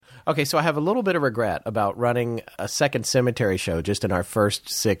Okay, so I have a little bit of regret about running a second cemetery show just in our first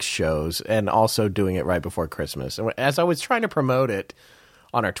 6 shows and also doing it right before Christmas. And as I was trying to promote it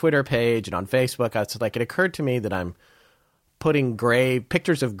on our Twitter page and on Facebook, it occurred to me that I'm putting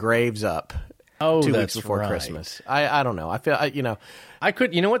pictures of graves up 2 weeks before Christmas. I don't know. I feel, I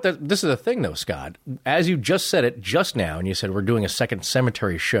could, you know what? This is the thing, though, Scott. As you just said it just now, and you said we're doing a second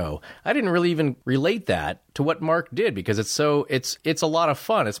cemetery show, I didn't really even relate that to what Mark did because it's a lot of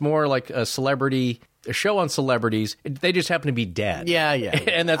fun. It's more like a show on celebrities. They just happen to be dead. Yeah.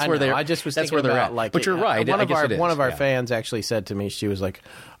 And that's where they're. I just was that's thinking where they're about, at. But you're right. One of our fans actually said to me, she was like,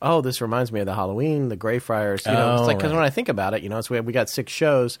 "Oh, this reminds me of the Halloween, the Greyfriars." It's like because when I think about it, it's we got 6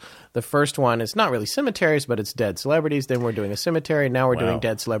 shows. The first one is not really cemeteries, but it's dead celebrities. Then we're doing a cemetery. Now we're doing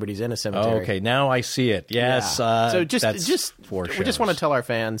dead celebrities in a cemetery. Okay, now I see it. Yes. Yeah. So we just want to tell our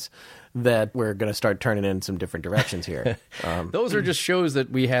fans that we're going to start turning in some different directions here. Those are just shows that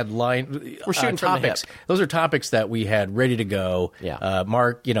we had We're shooting topics. Those are topics that we had ready to go. Yeah.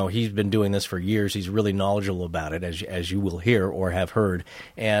 Mark, he's been doing this for years. He's really knowledgeable about it, as you will hear or have heard.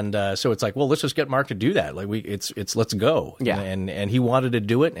 And so it's like, well, let's just get Mark to do that. Like it's let's go. Yeah. And he wanted to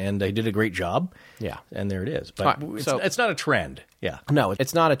do it, and he did a great job. Yeah. And there it is. But it's not a trend. Yeah. No,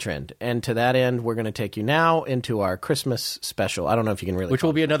 it's not a trend. And to that end, we're going to take you now into our Christmas special. I don't know if you can really. Which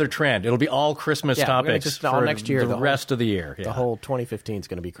will be another trend. It'll be all Christmas topics for all next year. The rest of the year. The whole 2015 is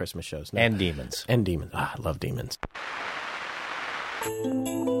going to be Christmas shows. And demons. I love demons.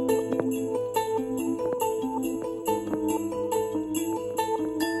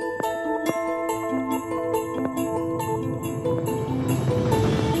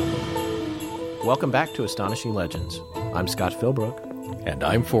 Welcome back to Astonishing Legends. I'm Scott Philbrook. And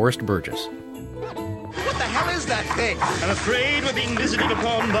I'm Forrest Burgess. What the hell is that thing? I'm afraid we're being visited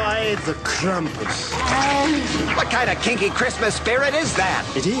upon by the Krampus. What kind of kinky Christmas spirit is that?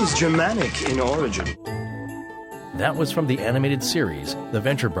 It is Germanic in origin. That was from the animated series, The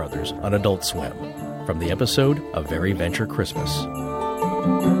Venture Brothers, on Adult Swim, from the episode A Very Venture Christmas.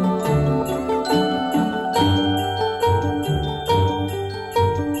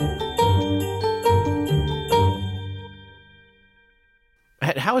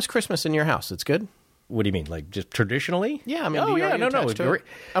 How is Christmas in your house? It's good? What do you mean? Like just traditionally? Yeah, I mean, no, it's great.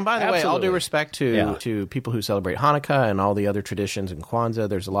 And by the way, all due respect to people who celebrate Hanukkah and all the other traditions and Kwanzaa,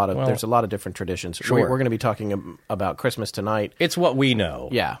 there's a lot of different traditions. Sure. We're going to be talking about Christmas tonight. It's what we know.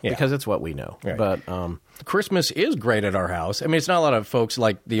 Yeah, because it's what we know. Right. But Christmas is great at our house. I mean, it's not a lot of folks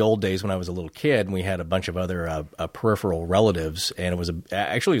like the old days when I was a little kid and we had a bunch of other peripheral relatives, and it was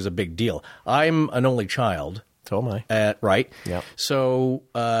a big deal. I'm an only child. So am I. Right? Yeah. So,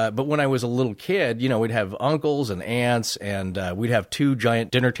 but when I was a little kid, we'd have uncles and aunts, and we'd have 2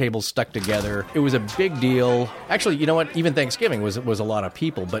 giant dinner tables stuck together. It was a big deal. Actually, you know what? Even Thanksgiving was a lot of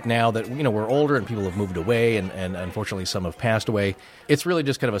people. But now that, we're older and people have moved away, and unfortunately some have passed away, it's really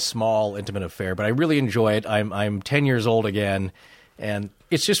just kind of a small, intimate affair. But I really enjoy it. I'm 10 years old again. And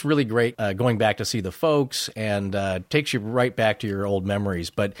it's just really great going back to see the folks, and takes you right back to your old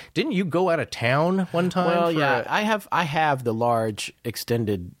memories. But didn't you go out of town one time? Well, yeah, I have the large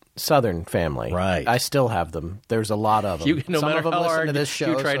extended Southern family. Right. I still have them. There's a lot of them. No Some matter of them how listen hard to this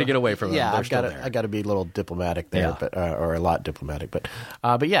show, you try to get away from them. Yeah, I got to be a little diplomatic there, Yeah. but or a lot diplomatic. But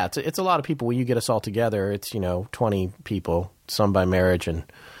yeah, it's a lot of people. When you get us all together, it's 20 people, some by marriage and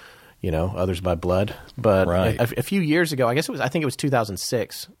others by blood. But right. a few years ago, I think it was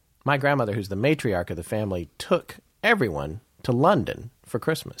 2006, my grandmother, who's the matriarch of the family, took everyone to London for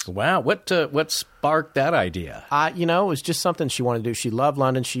Christmas. Wow. What sparked that idea? It was just something she wanted to do. She loved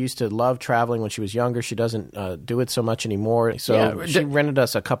London. She used to love traveling when she was younger. She doesn't do it so much anymore. So she rented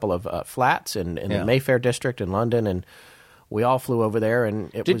us a couple of flats in the Mayfair district in London, and we all flew over there.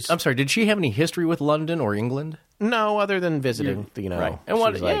 And I'm sorry, did she have any history with London or England? No, other than visiting, Right. And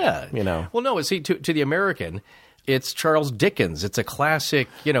what, Well, no, see, to the American, it's Charles Dickens. It's a classic,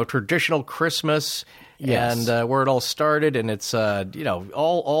 traditional Christmas. Yes. And where it all started, and it's,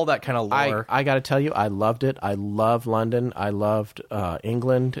 all that kind of lore. I got to tell you, I loved it. I loved London. I loved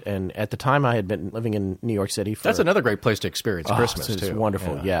England. And at the time, I had been living in New York City. That's another great place to experience Christmas, it's too.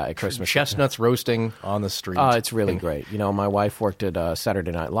 wonderful. Yeah, at Christmas. Chestnuts roasting on the street. It's really great. My wife worked at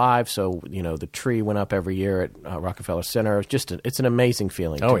Saturday Night Live, so, the tree went up every year at Rockefeller Center. It's just it's an amazing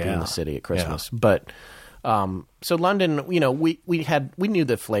feeling to be in the city at Christmas. Yeah. But so London, we knew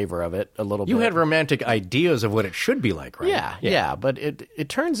the flavor of it a little bit. You had romantic ideas of what it should be like, right? Yeah. But it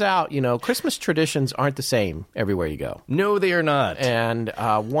turns out, Christmas traditions aren't the same everywhere you go. No, they are not. And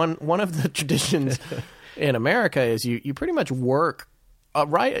one of the traditions in America is you pretty much work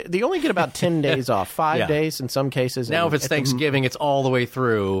Right. They only get about 10 days off, 5 Yeah. days in some cases. Now, and if it's Thanksgiving, it's all the way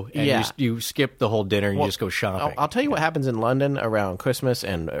through, and Yeah. you skip the whole dinner and you just go shopping. I'll tell you what happens in London around Christmas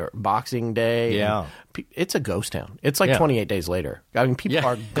and Boxing Day. Yeah. It's a ghost town. It's like Yeah. 28 days later. I mean, people Yeah.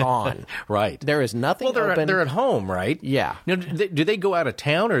 are gone. Right. There is nothing Well, open. they're at home, right? Yeah. Now, do they go out of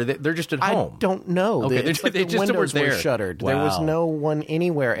town, or they're just at home? I don't know. Okay, It's like they the just windows weren't were there. shuttered. There was Wow. no one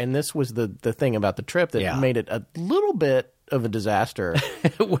anywhere, and this was the thing about the trip that Yeah. made it a little bit of a disaster.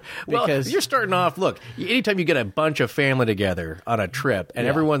 Well, Because- you're starting off. Look, anytime you get a bunch of family together on a trip, and Yeah.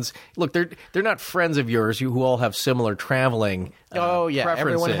 everyone's they're not friends of yours who all have similar traveling. Oh, yeah.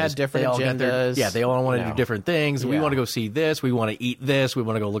 Everyone preferences. had different They all got agendas. they all want to No. do different things. We Yeah. want to go see this. We want to eat this. We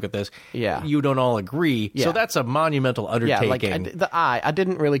want to go look at this. Yeah. You don't all agree. Yeah. So that's a monumental Yeah, undertaking. like the Eye. I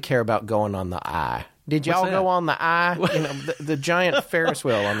didn't really care about going on the Eye. Did y'all What's that? go on the Eye? You know, the giant Ferris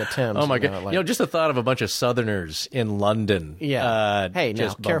wheel on the Thames. Oh my you know, god! like- Just the thought of a bunch of Southerners in London. Yeah. Hey, now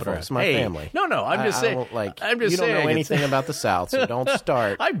just bumping careful. around. It's my Hey, family. No, I'm just saying. I'm just you don't saying. know it's- anything about the South, so don't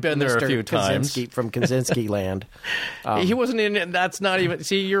start. I've been there a Mr. few times. Kaczynski from Kaczynski land. He wasn't in. That's not even.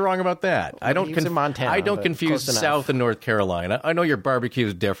 See, you're wrong about that. I don't. he was in Montana, I don't but confuse close enough. South and North Carolina. I know your barbecue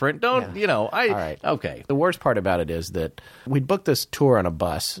is different. Don't Yeah. All right. Okay. The worst part about it is that we'd booked this tour on a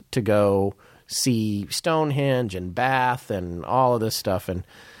bus to go see Stonehenge and Bath and all of this stuff. And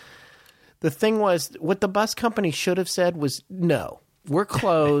the thing was, what the bus company should have said was, no, we're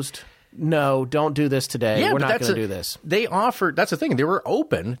closed. No, don't do this today. Yeah, we're but not that's going to do this. They offered. That's the thing. They were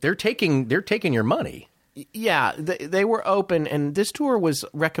open. They're taking your money. Yeah, they were open, and this tour was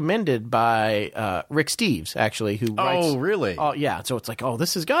recommended by Rick Steves, actually, who writes... Oh, really? Oh, yeah. So it's like, oh,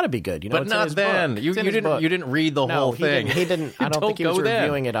 this has got to be good. You know, But it's in not his then. book. You It's in his didn't. book. You didn't read the No, whole he thing. didn't. I don't think he was go then.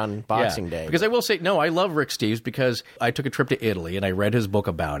 reviewing it on Boxing Day. Because I will say, no, I love Rick Steves because I took a trip to Italy and I read his book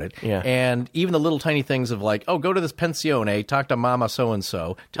about it. Yeah. And even the little tiny things of like, oh, go to this pensione, talk to Mama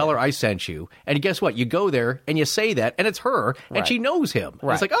so-and-so, tell her I sent you. And guess what? You go there and you say that, and it's her, and Right. she knows him. And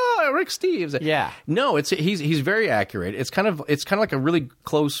Right. it's like, oh, Rick Steves. Yeah. No, he's very accurate. It's kind of like a really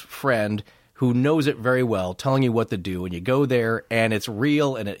close friend who knows it very well, telling you what to do, and you go there, and it's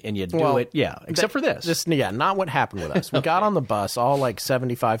real, and you do Well, it. Yeah, except for this. Yeah, not what happened with us. We got on the bus, all like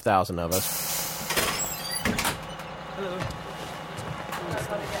 75,000 of us.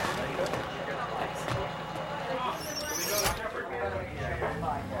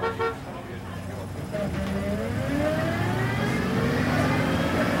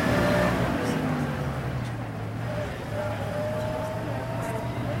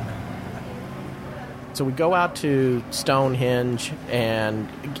 So we go out to Stonehenge, and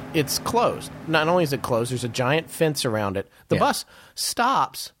it's closed. Not only is it closed, there's a giant fence around it. The Yeah. bus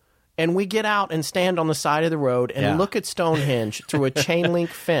stops, and we get out and stand on the side of the road and Yeah. look at Stonehenge through a chain link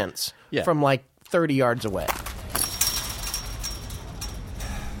fence Yeah. from like 30 yards away.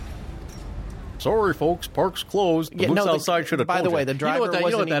 Sorry, folks, park's closed. The booths outside should have By told the you. way, the driver you know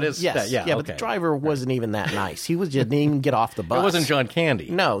wasn't what that even, is? Yes, yeah, but the driver wasn't even that nice. He was just didn't even get off the bus. It wasn't John Candy.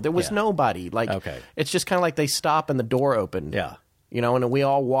 No, there was Yeah. nobody. Like, Okay. it's just kind of like they stop and the door opened. Yeah. You know, and we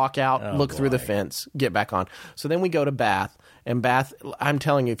all walk out, Oh, look through the boy. fence, get back on. So then we go to Bath, and Bath, I'm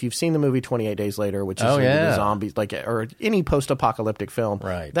telling you, if you've seen the movie 28 Days Later, which is Oh, yeah. the zombies, like, or any post-apocalyptic film,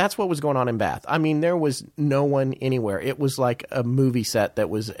 Right. that's what was going on in Bath. I mean, there was no one anywhere. It was like a movie set that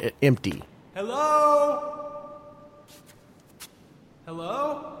was empty. Hello?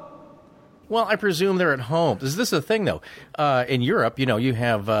 Hello? Well, I presume they're at home. This is the thing, though. In Europe, you know, you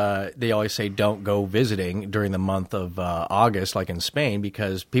have they always say don't go visiting during the month of August, like in Spain,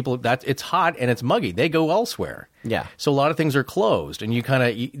 because it's hot and it's muggy. They go elsewhere. Yeah. So a lot of things are closed, and you kind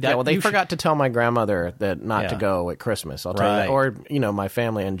of Yeah, well, they forgot to tell my grandmother that not to Yeah. go at Christmas. I'll tell you Right. that. Or, you know, my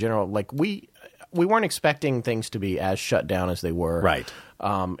family in general. Like, we weren't expecting things to be as shut down as they were. Right.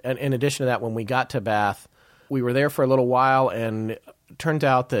 And in addition to that, when we got to Bath, we were there for a little while, and it turned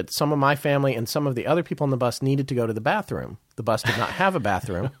out that some of my family and some of the other people on the bus needed to go to the bathroom. The bus did not have a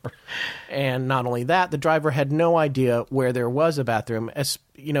bathroom. And not only that, the driver had no idea where there was a bathroom. As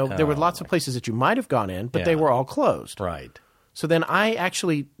you know, there were lots of places that you might have gone in, but they Yeah. were all closed. Right. So then I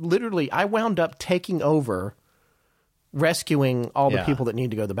actually, literally, I wound up taking over, rescuing all the Yeah. people that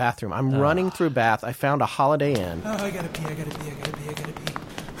need to go to the bathroom. I'm running through Bath. I found a Holiday Inn. Oh, I gotta pee, I gotta pee, I gotta pee, I gotta pee.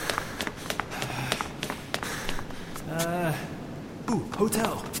 Ooh,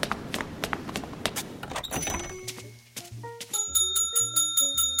 hotel.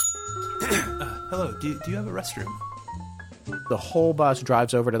 Hello, do you have a restroom? The whole bus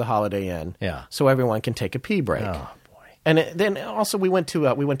drives over to the Holiday Inn, Yeah. so everyone can take a pee break. Oh boy. And then also we went to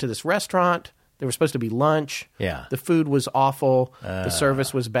this restaurant. There was supposed to be lunch. Yeah. The food was awful. The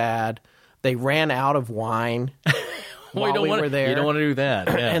service was bad. They ran out of wine. while we were there. You don't want to do that.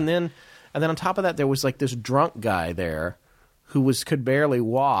 Yeah. And then on top of that, there was like this drunk guy there who could barely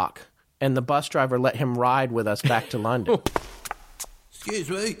walk, and the bus driver let him ride with us back to London. Excuse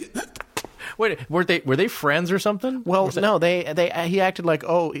me. Wait, were they friends or something? Well, no, he acted like,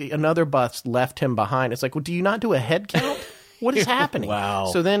 another bus left him behind. It's like, well, do you not do a head count? What is happening? Wow.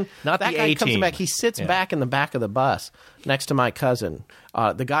 So then Not that the guy comes A-team. back. He sits back in the back of the bus next to my cousin.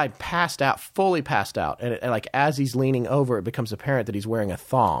 The guy passed out, fully passed out. And like as he's leaning over, it becomes apparent that he's wearing a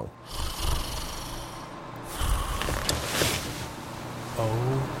thong.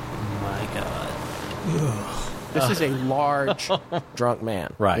 Oh my God. This is a large drunk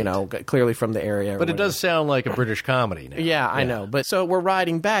man. Right. You know, clearly from the area. But it does sound like a British comedy now. Yeah, I know. But so we're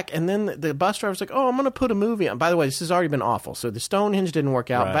riding back, and then the bus driver's like, I'm going to put a movie on. By the way, this has already been awful. So the Stonehenge didn't work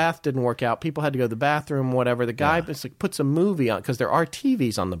out. Right. Bath didn't work out. People had to go to the bathroom, whatever. The guy puts a movie on, because there are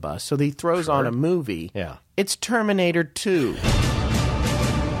TVs on the bus. So he throws on a movie. Yeah. It's Terminator 2.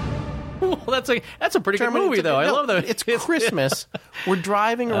 Well, that's a pretty good Terminator movie, 2. though. I No, love that. It's Christmas. We're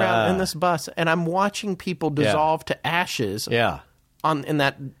driving around in this bus, and I'm watching people dissolve to ashes Yeah. in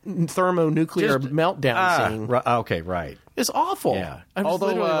that thermonuclear meltdown scene. Okay, right. It's awful. Yeah. I was Although,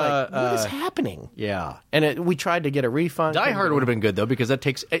 literally like, what is happening? Yeah. And we tried to get a refund. Die Hard would have been good, though, because that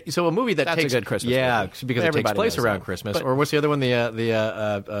takes... So a movie that That's a takes... good Christmas yeah, movie. because Everybody it takes place knows around that. Christmas. But- Or what's the other one?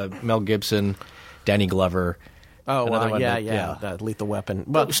 The Mel Gibson, Danny Glover... Oh, Another well, one yeah. that- The Lethal Weapon.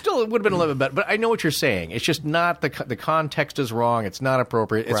 But still, it would have been a little bit better. But I know what you're saying. It's just not the context is wrong. It's not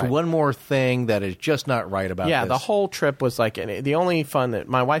appropriate. It's Right. one more thing that is just not right about yeah, this. the whole trip was like, and the only fun that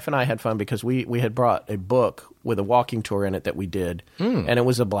my wife and I had fun because we had brought a book with a walking tour in it that we did, and it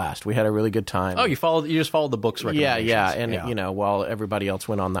was a blast. We had a really good time. Oh, you just followed the book's recommendations. Yeah, and you know, while everybody else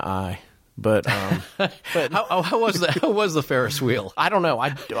went on the eye. But How was the Ferris wheel? I don't know.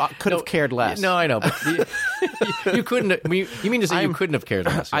 I could have cared less. No, I know. But you couldn't. You mean to say you couldn't have cared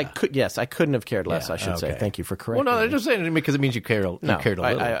less? I could. Yes, I couldn't have cared less. Yeah, I should say. okay. Thank you for Well, correcting no, me. I'm just saying it because it means you cared. No, you cared a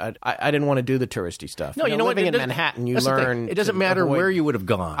little. I didn't want to do the touristy stuff. No, you know what? Living It in doesn't- Manhattan, you that's the thing. learn. It doesn't to matter avoid- where you would have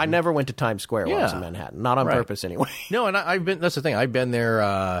gone. I never went to Times Square while I was in Manhattan. Not on purpose, anyway. No, and I've been. That's the thing. I've been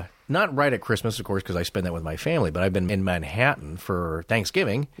there. Not right at Christmas, of course, because I spend that with my family. But I've been in Manhattan for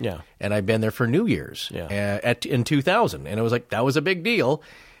Thanksgiving. Yeah. And I've been there for New Year's. Yeah. In 2000, and it was like that was a big deal.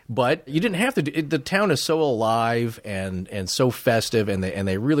 But you didn't have to. The town is so alive and so festive, and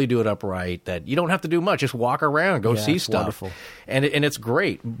they really do it upright that you don't have to do much. Just walk around, go see it's stuff, wonderful. and it's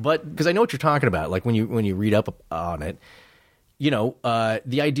great. But because I know what you're talking about, like when you read up on it. You know,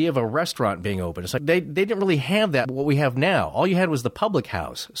 the idea of a restaurant being open. It's like they didn't really have that, what we have now. All you had was the public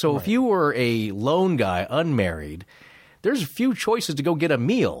house. So if you were a lone guy, unmarried, there's a few choices to go get a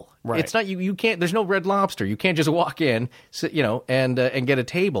meal. Right. It's not, you can't, there's no Red Lobster. You can't just walk in, sit, and get a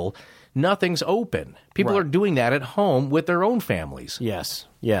table. Nothing's open. People are doing that at home with their own families. Yes.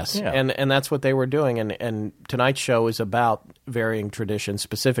 Yeah. And that's what they were doing. And tonight's show is about varying traditions,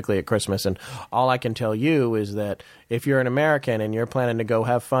 specifically at Christmas. And all I can tell you is that if you're an American and you're planning to go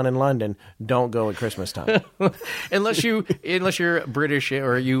have fun in London, don't go at Christmas time. unless you're British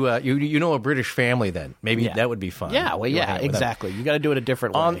or you know a British family, then maybe that would be fun. Yeah, well, You wanna hang out with them. exactly. You got to do it a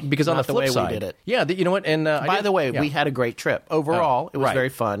different way. Because on Not the flip way side, we did it. yeah, you know what? And By the way, we had a great trip. Overall, it was right. very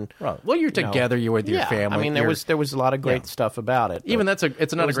fun. Right. Well, you're together. You're with your family. I mean, there was a lot of great stuff about it. Even it's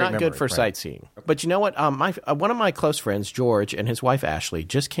not it was a great not memory, good for right. sightseeing. But you know what? One of my close friends, George, and his wife Ashley,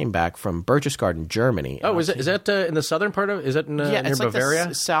 just came back from Berchtesgaden, Germany. Oh, is that in the southern part of? Is that near it's like Bavaria?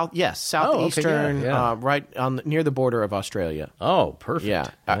 the southeastern, yeah. right near the border of Australia. Oh, perfect. Yeah.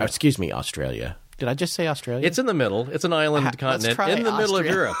 Excuse me, Australia. Did I just say Australia? It's in the middle. It's an island Let's continent try in the middle of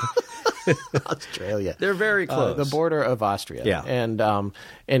Austria. Europe. Australia. They're very close. The border of Austria. Yeah.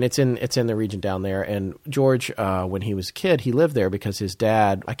 And it's in the region down there. And George, when he was a kid, he lived there because his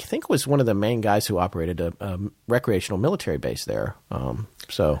dad, I think, was one of the main guys who operated a recreational military base there.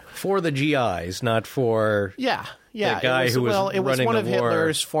 For the GIs, not for Yeah. the guy it who was it was running one the of war.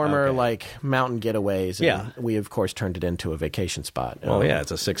 Hitler's former Okay. mountain getaways. And Yeah. we of course turned it into a vacation spot. Well, yeah,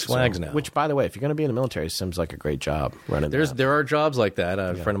 it's a Six Flags now. Which, by the way, if you're going to be in the military, it seems like a great job running. There are jobs like that.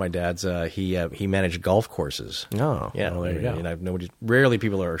 A friend of my dad's, he managed golf courses. Oh, yeah. well, there you go. And rarely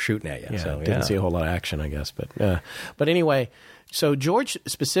people are shooting at you. Yeah, so, didn't see a whole lot of action, I guess. But anyway, so George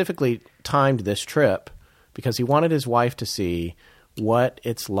specifically timed this trip because he wanted his wife to see what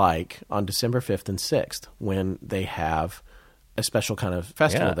it's like on December 5th and 6th when they have a special kind of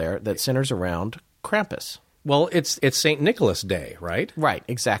festival there that centers around Krampus. Well, it's St. Nicholas Day, right? Right,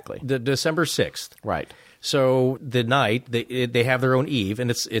 exactly. The December 6th. Right. So the night they have their own eve,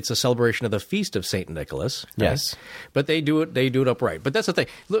 and it's a celebration of the feast of Saint Nicholas. Right? Yes, but they do it upright. But that's the thing.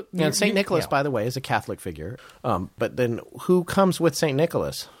 Look, Saint Nicholas, by the way, is a Catholic figure. But then who comes with Saint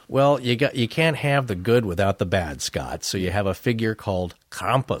Nicholas? Well, you can't have the good without the bad, Scott. So you have a figure called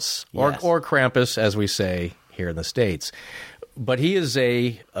Krampus, or Krampus, as we say here in the States. But he is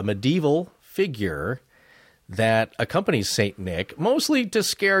a medieval figure that accompanies Saint Nick, mostly to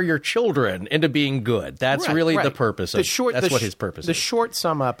scare your children into being good. That's really the purpose. That's what his purpose is. The short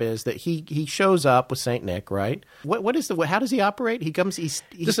sum up is that he shows up with Saint Nick, right? How does he operate? He comes. This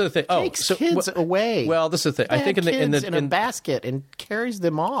is the thing. Takes kids away. Well, this is the thing. I think in a basket and carries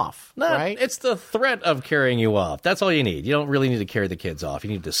them off. Right? It's the threat of carrying you off. That's all you need. You don't really need to carry the kids off. You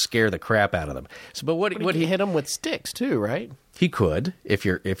need to scare the crap out of them. So, but what he hit them with sticks too, right? He could if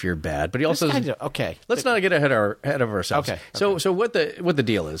you're bad, but he also okay. Let's not get ahead of ourselves. Okay. So what the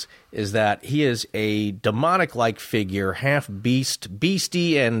deal is that he is a demonic-like figure, half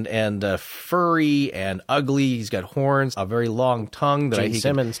beastie and furry and ugly. He's got horns, a very long tongue. Gene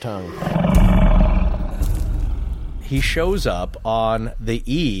Simmons tongue. He shows up on the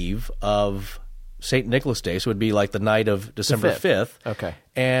eve of St. Nicholas Day, so it would be like the night of December 5th. Okay.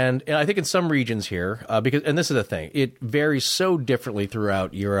 And I think in some regions here, and this is the thing, it varies so differently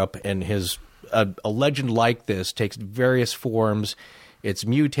throughout Europe, and a legend like this takes various forms. It's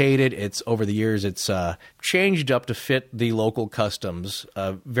mutated. It's over the years, it's changed up to fit the local customs,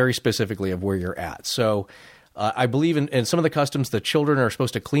 very specifically of where you're at. So I believe in some of the customs, the children are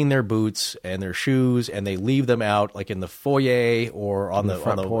supposed to clean their boots and their shoes, and they leave them out like in the foyer or in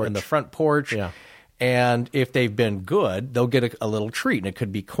the front porch. Yeah. And if they've been good, they'll get a little treat. And it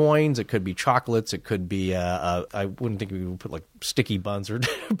could be coins, it could be chocolates, it could be, I wouldn't think we would put like sticky buns or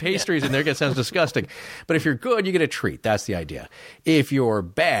pastries in there. That sounds disgusting. But if you're good, you get a treat. That's the idea. If you're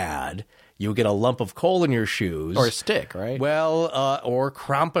bad, you get a lump of coal in your shoes. Or a stick, right? Well, or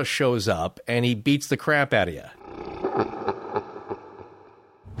Krampus shows up and he beats the crap out of you.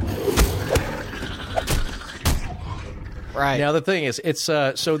 Right. Now, the thing is, it's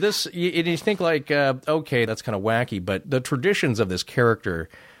so this, you think like, okay, that's kind of wacky, but the traditions of this character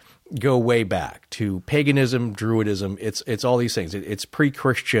go way back to paganism, druidism. It's all these things. It's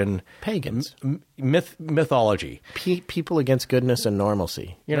pre-Christian pagans mythology. People against goodness and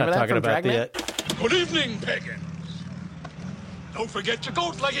normalcy. You're not talking about that. Good evening, pagans. Don't forget your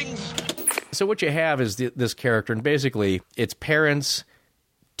goat leggings. So what you have is this character, and basically it's parents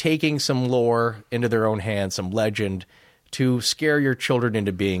taking some lore into their own hands, some legend, to scare your children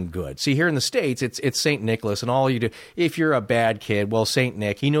into being good. See, here in the States, it's St. Nicholas, and all you do, if you're a bad kid, well, St.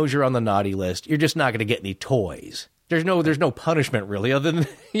 Nick, he knows you're on the naughty list. You're just not going to get any toys. There's no punishment, really, other than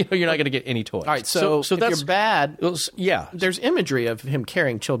you're not going to get any toys. All right, so if that's, you're bad, yeah. There's imagery of him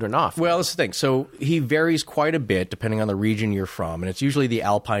carrying children off. Well, that's the thing. So he varies quite a bit depending on the region you're from, and it's usually the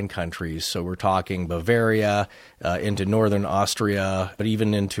Alpine countries. So we're talking Bavaria, into northern Austria, but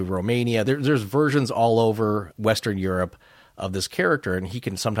even into Romania. There's versions all over Western Europe of this character, and he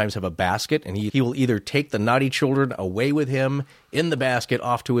can sometimes have a basket, and he will either take the naughty children away with him in the basket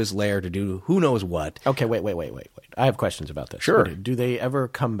off to his lair to do who knows what. Okay, wait. I have questions about this. Sure. Do they ever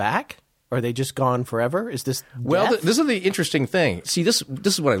come back? Or are they just gone forever? Is this Well, this is the interesting thing. See, this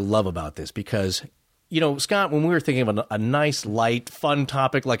is what I love about this, because Scott, when we were thinking of a nice, light, fun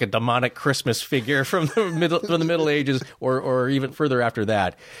topic like a demonic Christmas figure from the Middle Ages, or even further after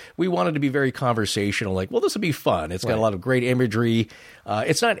that, we wanted to be very conversational. Like, well, this would be fun. It's got a lot of great imagery.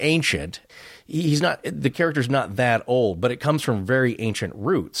 It's not ancient. The character's not that old, but it comes from very ancient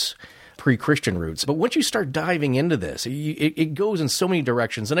roots. Pre-Christian roots. But once you start diving into this, it goes in so many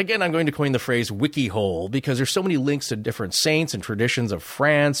directions. And again, I'm going to coin the phrase wiki hole, because there's so many links to different saints and traditions of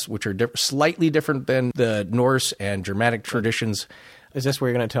France, which are slightly different than the Norse and Germanic traditions. Is this where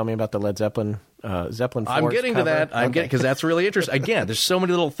you're going to tell me about the Led Zeppelin Zeppelin 4 I'm getting cover? to that. I'm getting, because that's really interesting. Again, there's so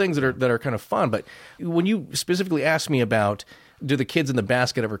many little things that are kind of fun. But when you specifically asked me about, do the kids in the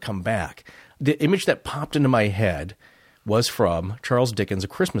basket ever come back? The image that popped into my head was from Charles Dickens' A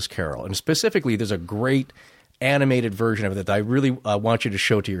Christmas Carol. And specifically, there's a great animated version of it that I really want you to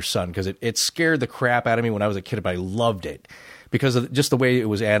show to your son, because it scared the crap out of me when I was a kid, but I loved it because of just the way it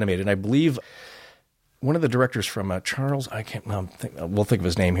was animated. And I believe one of the directors from Charles, we'll think of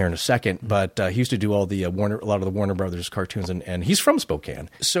his name here in a second, but he used to do all the a lot of the Warner Brothers cartoons, and he's from Spokane.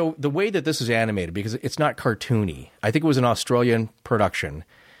 So the way that this is animated, because it's not cartoony, I think it was an Australian production,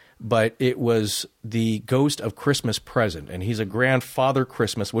 but it was the Ghost of Christmas Present, and he's a grandfather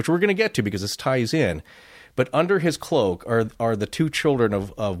Christmas, which we're going to get to because this ties in. But under his cloak are the two children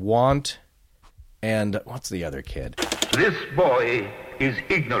of Want and what's the other kid? This boy is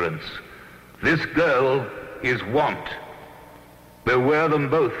ignorance. This girl is want. Beware them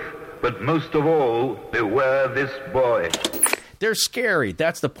both, but most of all, beware this boy. They're scary.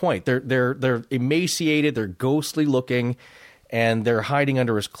 That's the point. They're emaciated. They're ghostly looking, and they're hiding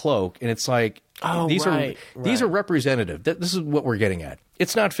under his cloak. And it's like these are representative. This is what we're getting at.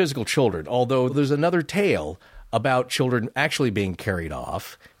 It's not physical children, although there's another tale about children actually being carried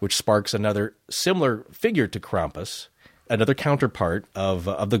off, which sparks another similar figure to Krampus, another counterpart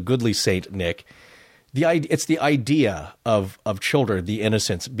of the goodly Saint Nick. It's the idea of children, the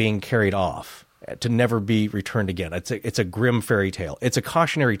innocents, being carried off to never be returned again. It's a grim fairy tale. It's a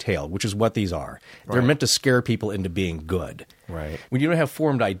cautionary tale, which is what these are. They're meant to scare people into being good. Right. When you don't have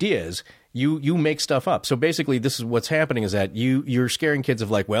formed ideas, you make stuff up. So basically, this is what's happening: is that you're scaring kids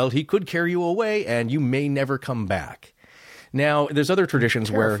of like, well, he could carry you away, and you may never come back. Now, there's other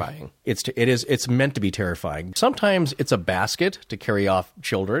traditions where it's meant to be terrifying. Sometimes it's a basket to carry off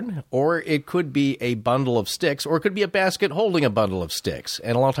children, or it could be a bundle of sticks, or it could be a basket holding a bundle of sticks.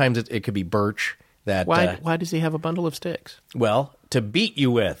 And a lot of times it could be birch. Why does he have a bundle of sticks? Well, to beat you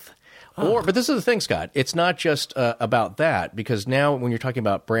with. But this is the thing, Scott. It's not just about that, because now when you're talking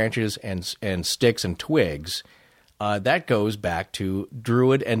about branches and sticks and twigs, that goes back to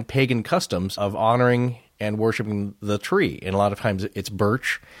Druid and pagan customs of honoring and worshiping the tree. And a lot of times it's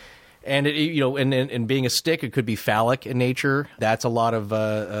birch. And, and being a stick, it could be phallic in nature. That's a lot of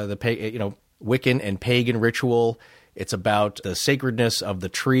Wiccan and pagan ritual. It's about the sacredness of the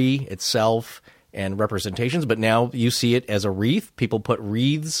tree itself and representations. But now you see it as a wreath. People put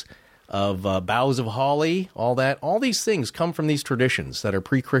wreaths of boughs of holly, all that. All these things come from these traditions that are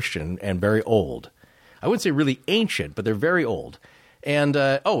pre-Christian and very old. I wouldn't say really ancient, but they're very old. And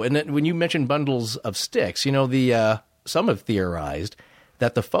and then when you mentioned bundles of sticks, some have theorized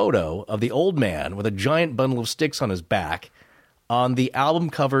that the photo of the old man with a giant bundle of sticks on his back on the album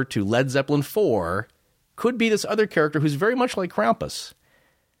cover to Led Zeppelin 4 could be this other character who's very much like Krampus.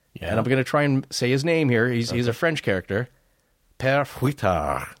 Yeah. And I'm going to try and say his name here. He's a French character. Père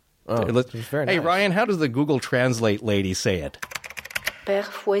Fouettard. Very nice. Hey, Ryan, how does the Google Translate lady say it? Père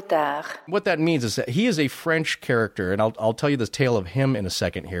Fouettard. What that means is that he is a French character, and I'll tell you the tale of him in a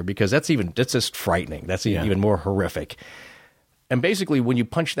second here, because that's just frightening. That's even more horrific. And basically, when you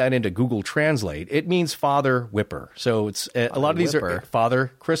punch that into Google Translate, it means Father Whipper. So it's a lot of these are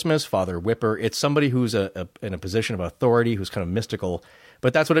Father Christmas, Father Whipper. It's somebody who's in a position of authority, who's kind of mystical.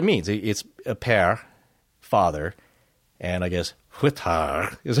 But that's what it means. It's a père, father, and I guess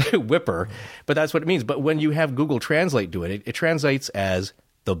Fouettard is a whipper, but that's what it means. But when you have Google Translate do it, it translates as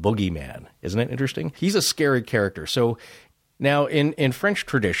the boogeyman. Isn't it interesting? He's a scary character. So now in French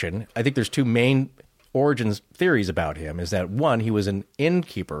tradition, I think there's two main origins theories about him. Is that one, he was an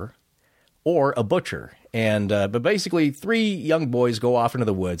innkeeper or a butcher. And but basically 3 young boys go off into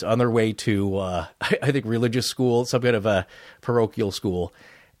the woods on their way to, I think, religious school, some kind of a parochial school.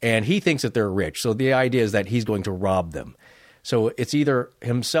 And he thinks that they're rich. So the idea is that he's going to rob them. So it's either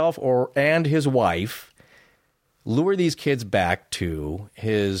himself and his wife lure these kids back to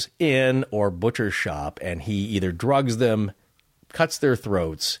his inn or butcher shop, and he either drugs them, cuts their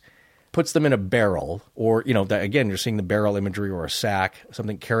throats, puts them in a barrel, or, again, you're seeing the barrel imagery, or a sack,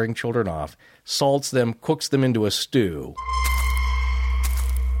 something carrying children off, salts them, cooks them into a stew.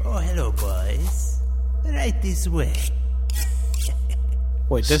 Oh, hello, boys. Right this way.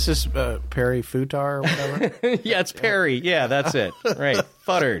 Wait, this is Perry Fouettard or whatever? Yeah, it's Perry. Yeah, that's it. Right.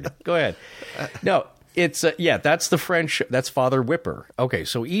 Futtered. Go ahead. No, it's, that's the French, that's Father Whipper. Okay,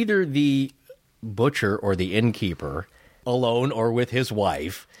 so either the butcher or the innkeeper, alone or with his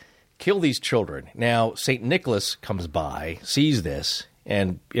wife, kill these children. Now, St. Nicholas comes by, sees this,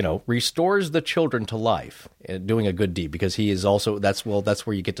 and, restores the children to life, doing a good deed, because he is also, that's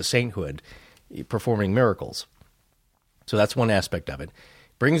where you get to sainthood, performing miracles. So that's one aspect of it.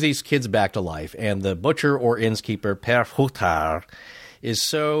 Brings these kids back to life, and the butcher or innkeeper, Père Fouettard, is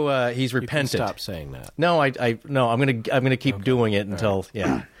so he's repentant. Stop saying that. No, I'm gonna keep doing it until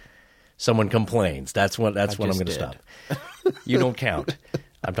someone complains. That's when I'm going to stop. You don't count.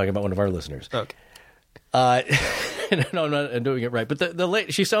 I'm talking about one of our listeners. Okay. No, I'm not doing it right. But the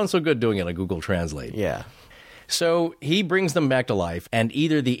she sounds so good doing it on Google Translate. Yeah. So he brings them back to life, and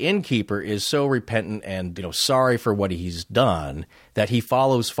either the innkeeper is so repentant and sorry for what he's done that he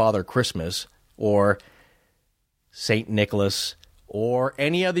follows Father Christmas or Saint Nicholas or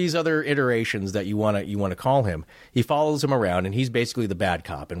any of these other iterations that you want to call him. He follows him around, and he's basically the bad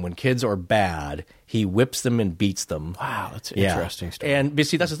cop. And when kids are bad, he whips them and beats them. Wow, that's an interesting story. And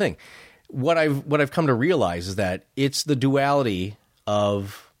see, that's the thing. What I've come to realize is that it's the duality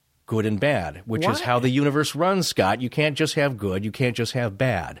of good and bad, which is Why? how the universe runs, Scott. You can't just have good. You can't just have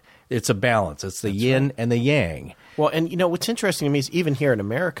bad. It's a balance. It's the yin and the yang. Well, and what's interesting to me is even here in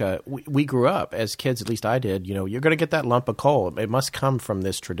America, we grew up as kids. At least I did. You're going to get that lump of coal. It must come from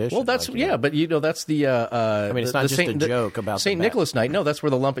this tradition. Well, that's but that's the. I mean, it's not just a joke about St. Nicholas Night. No, that's where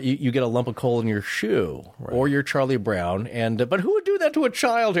the lump. You get a lump of coal in your shoe, or your Charlie Brown. And but who would do that to a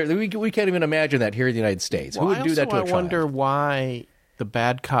child here? We can't even imagine that here in the United States. Well, who would do that to a child? I wonder why the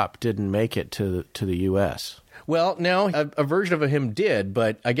bad cop didn't make it to the U.S. Well, now a version of him did,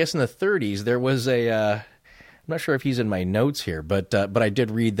 but I guess in the 30s there was a. I'm not sure if he's in my notes here, but I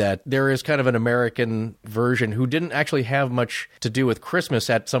did read that there is kind of an American version who didn't actually have much to do with Christmas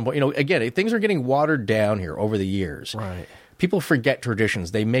at some point. Again, things are getting watered down here over the years. Right. People forget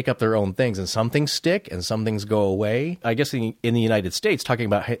traditions. They make up their own things, and some things stick and some things go away. I guess in the United States, talking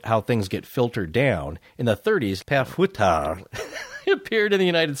about how things get filtered down, in the 30s, Père Fouettard appeared in the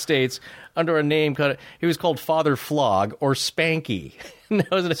United States under a name he was called Father Flog or Spanky. No,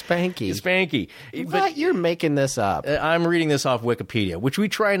 isn't it? Spanky. Spanky. But you're making this up. I'm reading this off Wikipedia, which we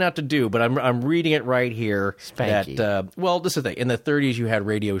try not to do, but I'm reading it right here. Spanky. This is the thing. In the 30s, you had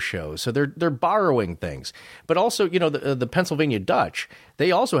radio shows, so they're borrowing things. But also, the Pennsylvania Dutch,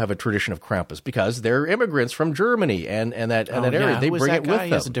 they also have a tradition of Krampus because they're immigrants from Germany and that area. They bring it with them.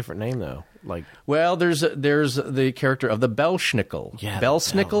 He has a different name though. Well, there's the character of the Belschnickel. Yeah,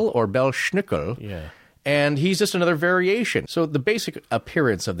 Belschnickel or Belschnickel. Yeah. And he's just another variation. So the basic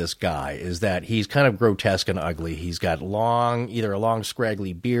appearance of this guy is that he's kind of grotesque and ugly. He's got either a long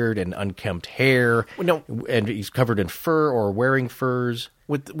scraggly beard and unkempt hair. And he's covered in fur or wearing furs.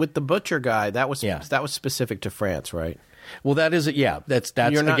 With the butcher guy, that was specific to France, right? Well, that is that's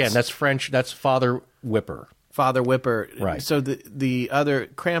that's French. That's Father Whipper. Father Whipper. Right. So the other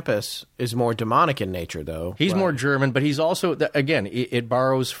Krampus is more demonic in nature, though. He's more German, but he's also, again, it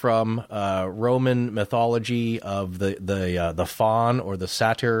borrows from Roman mythology of the faun or the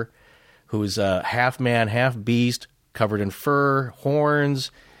satyr, who's half man, half beast, covered in fur, horns,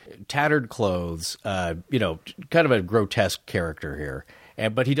 tattered clothes, kind of a grotesque character here.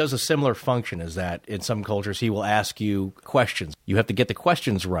 But he does a similar function as that in some cultures. He will ask you questions. You have to get the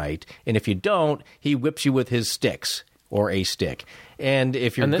questions right. And if you don't, he whips you with his sticks or a stick. And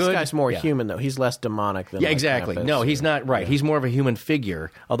if you're this guy's more human, though. He's less demonic than exactly. Krampus. No, he's not. Right. Yeah. He's more of a human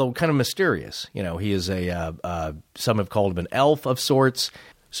figure, although kind of mysterious. He is some have called him an elf of sorts.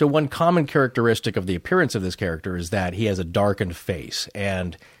 So one common characteristic of the appearance of this character is that he has a darkened face.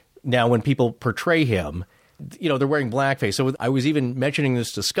 And now when people portray him, they're wearing blackface. So I was even mentioning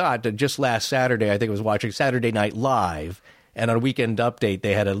this to Scott that just last Saturday, I think I was watching Saturday Night Live, and on Weekend Update,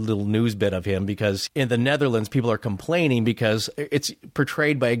 they had a little news bit of him because in the Netherlands, people are complaining because it's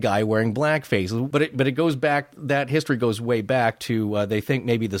portrayed by a guy wearing blackface. But it goes back, that history goes way back to, they think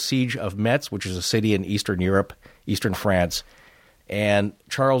maybe the Siege of Metz, which is a city in Eastern Europe, Eastern France, and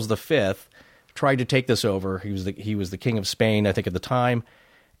Charles V tried to take this over. He was the king of Spain, I think, at the time.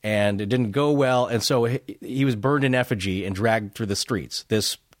 And it didn't go well, and so he was burned in effigy and dragged through the streets,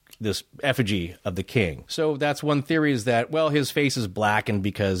 this effigy of the king. So that's one theory, is that, well, his face is blackened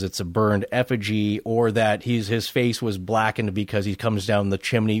because it's a burned effigy, or that his face was blackened because he comes down the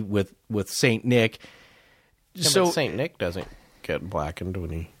chimney with St. Nick. Yeah, so St. Nick doesn't get blackened when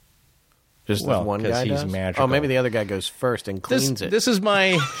he... Just one guy he's does? magical. Oh, maybe the other guy goes first and cleans it. This is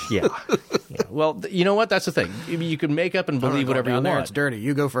my... Yeah. Well, you know what? That's the thing. You can make up and believe whatever you want. There, it's dirty.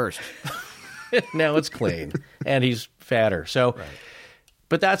 You go first. Now it's clean. And he's fatter. So, right.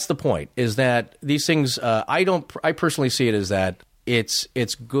 But that's the point, is that these things... I personally see it as that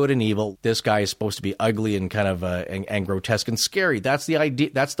it's good and evil. This guy is supposed to be ugly and kind of and grotesque and scary. That's the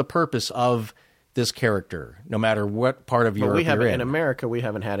idea. That's the purpose of this character, no matter what part of Europe you're in. In America, we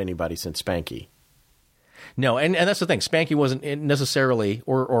haven't had anybody since Spanky. No, and that's the thing. Spanky wasn't necessarily,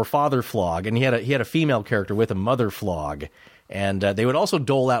 or Father Flog, and he had a female character with him, Mother Flog, and they would also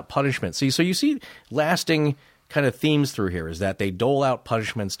dole out punishments. So you see lasting kind of themes through here, is that they dole out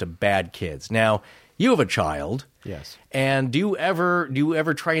punishments to bad kids. Now, you have a child, yes, and do you ever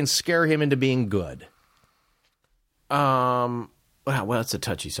try and scare him into being good? Well, it's a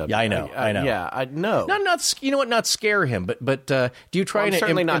touchy subject. Yeah, I know. Yeah, I know. Not scare him, but do you try I'm to...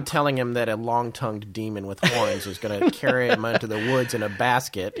 certainly not telling him that a long-tongued demon with horns is going to carry him into the woods in a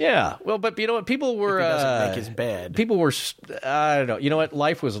basket. Yeah, well, but you know what? People were... If he doesn't make his bed. People were... I don't know. You know what?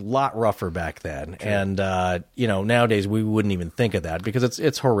 Life was a lot rougher back then. True. And, nowadays we wouldn't even think of that because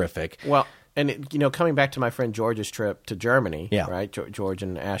it's horrific. Well... And, coming back to my friend George's trip to Germany, yeah. Right? George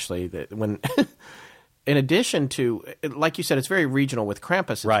and Ashley, when in addition to, like you said, it's very regional. With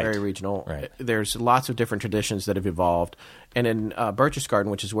Krampus, it's Right. very regional. Right. There's lots of different traditions that have evolved. And in Berchtesgaden,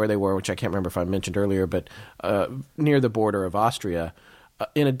 which is where they were, which I can't remember if I mentioned earlier, but near the border of Austria,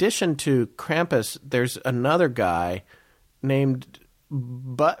 in addition to Krampus, there's another guy named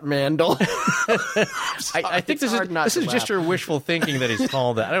Buttmandel. I think this is just your wishful thinking that he's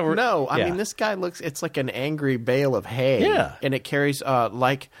called that. I mean, this guy it's like an angry bale of hay. Yeah. And it carries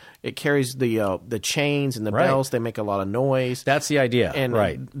the chains and the Right. bells. They make a lot of noise. That's the idea. And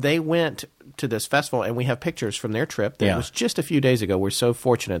right. they went to this festival, and we have pictures from their trip. That Yeah. was just a few days ago. We're so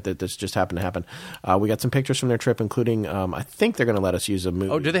fortunate that this just happened to happen. We got some pictures from their trip, including I think they're going to let us use a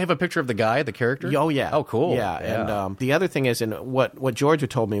movie. Oh, do they have a picture of the guy, the character? Oh, yeah. Oh, cool. Yeah. And the other thing is, and what Georgia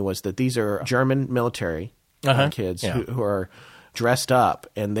told me was that these are German military kids Yeah. who are dressed up,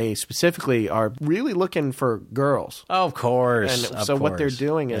 and they specifically are really looking for girls. Oh, of course. And of so what they're course.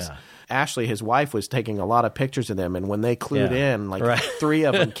 doing is Yeah. Ashley, his wife, was taking a lot of pictures of them, and when they clued Yeah. in, like Right. 3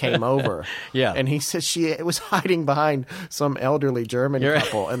 of them came over. Yeah. And he says she was hiding behind some elderly German You're right.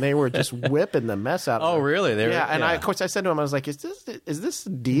 couple, and they were just whipping the mess out of Oh, her. really? They were- yeah. And yeah. of course, I said to him, I was like, "Is this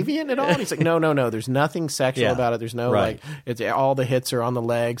deviant at all?" And he's like, "No. There's nothing sexual Yeah. about it. There's no Right. it's all the hits are on the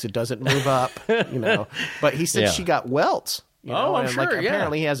legs. It doesn't move up, But he said Yeah. she got welts. Oh, I'm and like, sure, yeah.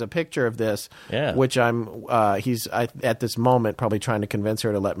 apparently he has a picture of this, Yeah. which he's at this moment probably trying to convince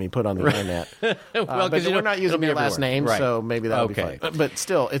her to let me put on the internet. Well, But 'cause we're not it'll using be their last everywhere. name, Right. so maybe that'll Okay. be fine. But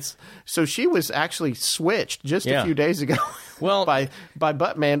still, so she was actually switched just Yeah. a few days ago. Well- by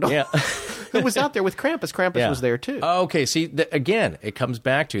Buttmandel, Yeah. who was out there with Krampus. Krampus Yeah. was there too. Okay, see, again, it comes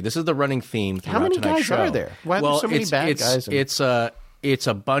back to this is the running theme throughout How many tonight's guys show. are there? Why are there so many bad guys in- It's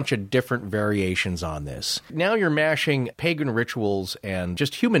a bunch of different variations on this. Now you're mashing pagan rituals and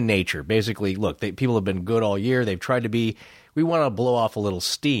just human nature. Basically, look, people have been good all year. They've tried to be. We want to blow off a little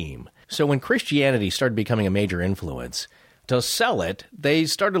steam. So when Christianity started becoming a major influence, to sell it, they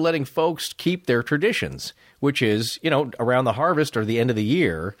started letting folks keep their traditions, which is, around the harvest or the end of the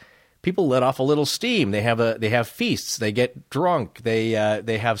year, people let off a little steam. They have feasts. They get drunk. They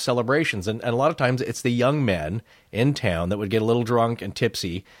have celebrations, and a lot of times it's the young men in town that would get a little drunk and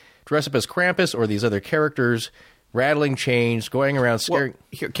tipsy, dress up as Krampus or these other characters, rattling chains, going around scaring.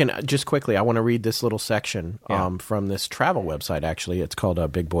 Here, just quickly, I want to read this little section from this travel website. Actually, it's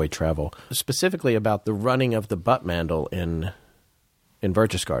called Big Boy Travel, specifically about the running of the Buttmandel in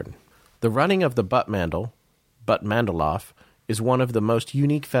Berchtesgaden. The running of the Buttmandeloff, is one of the most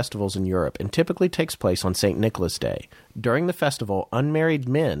unique festivals in Europe and typically takes place on St. Nicholas Day. During the festival, unmarried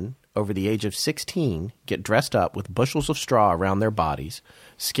men over the age of 16 get dressed up with bushels of straw around their bodies,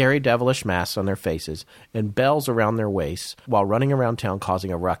 scary devilish masks on their faces, and bells around their waists while running around town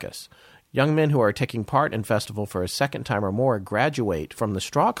causing a ruckus. Young men who are taking part in festival for a second time or more graduate from the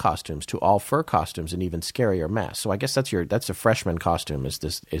straw costumes to all fur costumes and even scarier masks. So I guess that's a freshman costume is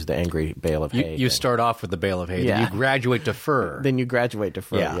the angry bale of hay. You thing. start off with the bale of hay, Yeah. then you graduate to fur. Then you graduate to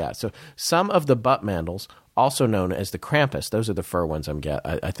fur. Yeah. Yeah. So some of the Buttmandels, also known as the Krampus, those are the fur ones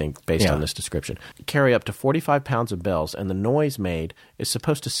I think based Yeah. on this description, carry up to 45 pounds of bells, and the noise made is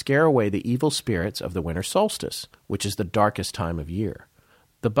supposed to scare away the evil spirits of the winter solstice, which is the darkest time of year.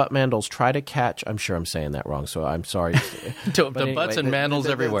 The Buttmandels try to catch. I'm sure I'm saying that wrong, so I'm sorry. The butts and mandals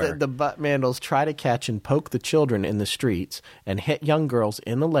everywhere. The Buttmandels try to catch and poke the children in the streets and hit young girls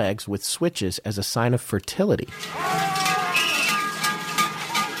in the legs with switches as a sign of fertility.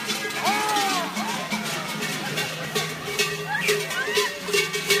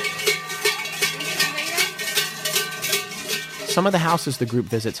 Some of the houses the group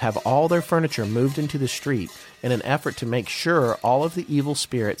visits have all their furniture moved into the street in an effort to make sure all of the evil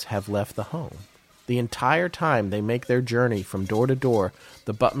spirits have left the home. The entire time they make their journey from door to door,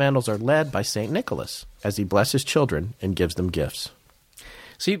 the Buttmandels are led by St. Nicholas as he blesses children and gives them gifts.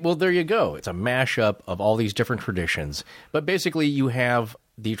 See, well, there you go. It's a mashup of all these different traditions. But basically, you have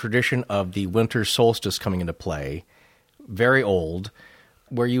the tradition of the winter solstice coming into play, very old,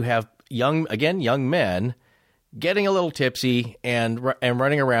 where you have young men getting a little tipsy and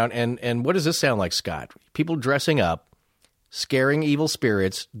running around. And what does this sound like, Scott? People dressing up, scaring evil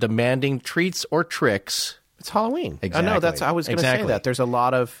spirits, demanding treats or tricks. It's Halloween. Exactly. I know. I was going to say Exactly. that. There's a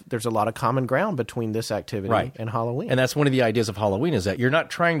lot of common ground between this activity and Halloween. And that's one of the ideas of Halloween is that you're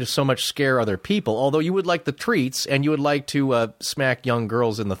not trying to so much scare other people, although you would like the treats and you would like to smack young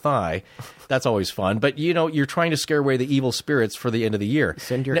girls in the thigh. That's always fun. But, you're trying to scare away the evil spirits for the end of the year.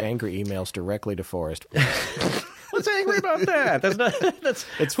 Send your angry emails directly to Forrest. What's angry about that? That's not.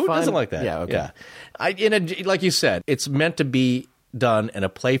 It's who fun. doesn't like that? Yeah, okay. Like you said, it's meant to be done in a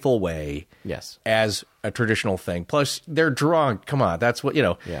playful way. Yes. As a traditional thing. Plus, they're drunk. Come on, that's what,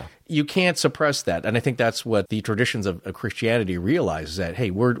 Yeah. You can't suppress that. And I think that's what the traditions of Christianity realize is that, hey,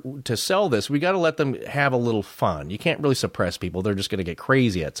 to sell this, we got to let them have a little fun. You can't really suppress people. They're just going to get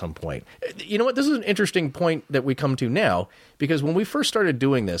crazy at some point. You know what? This is an interesting point that we come to now, because when we first started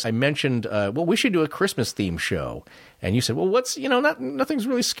doing this, I mentioned, we should do a Christmas theme show. And you said, well, nothing's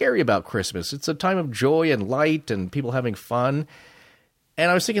really scary about Christmas. It's a time of joy and light and people having fun. And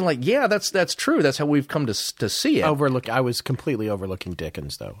I was thinking, like, yeah, that's true. That's how we've come to see it. I was completely overlooking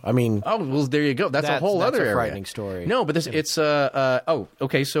Dickens, though. I mean, oh, well, there you go. That's a whole other area. Frightening story. No, but it's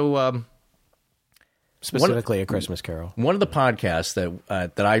okay. So specifically A Christmas Carol. One of the podcasts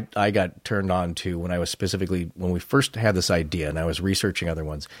that I got turned on to when we first had this idea, and I was researching other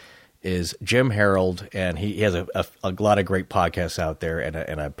ones, is Jim Harold, and he has a lot of great podcasts out there, and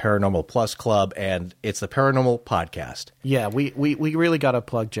a Paranormal Plus Club, and it's the Paranormal Podcast. Yeah, we really got to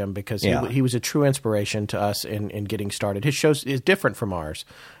plug Jim because he was a true inspiration to us in getting started. His show is different from ours.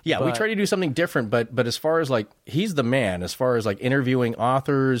 Yeah, we try to do something different, but as far as like, he's the man, as far as like interviewing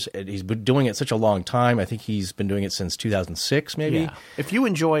authors, and he's been doing it such a long time. I think he's been doing it since 2006, maybe. Yeah. If you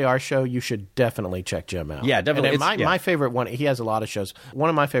enjoy our show, you should definitely check Jim out. Yeah, definitely. And my favorite one, he has a lot of shows. One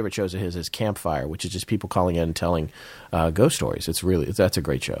of my favorite shows of his is Campfire, which is just people calling in and telling ghost stories. That's a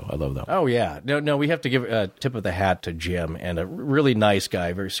great show. I love that. Oh yeah, no, we have to give a tip of the hat to Jim, and a really nice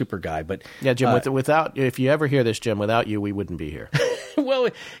guy, very super guy. But yeah, Jim, without if you ever hear this, Jim, without you, we wouldn't be here. Well,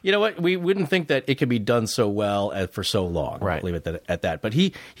 you know what? We wouldn't think that it could be done so well for so long. Right. I'll leave it at that. But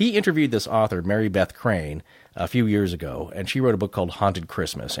he interviewed this author, Mary Beth Crane, a few years ago, and she wrote a book called Haunted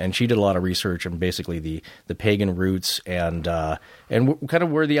Christmas, and she did a lot of research on basically the pagan roots and kind of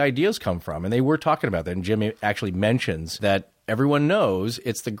where the ideas come from. And they were talking about that, and Jim actually mentions that everyone knows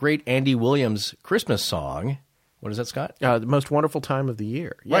it's the great Andy Williams Christmas song. What is that, Scott? The most wonderful time of the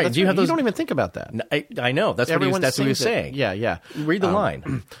year. Yeah, right. You don't even think about that. I know. That's what he was saying. Yeah. Read the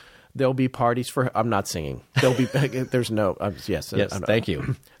line. There'll be parties for... I'm not singing. There'll be... There's no... yes. Yes, thank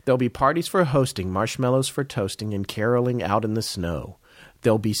you. There'll be parties for hosting, marshmallows for toasting, and caroling out in the snow.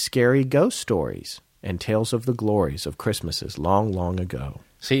 There'll be scary ghost stories and tales of the glories of Christmases long, long ago.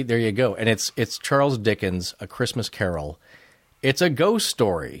 See, there you go. And it's Charles Dickens' A Christmas Carol. It's a ghost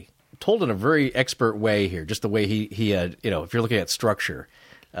story told in a very expert way here, just the way he had, if you're looking at structure,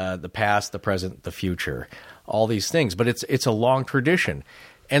 the past, the present, the future, all these things. But it's a long tradition.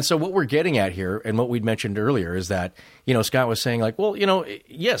 And so what we're getting at here, and what we'd mentioned earlier, is that, Scott was saying, like, well,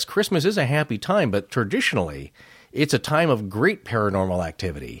 yes, Christmas is a happy time, but traditionally, it's a time of great paranormal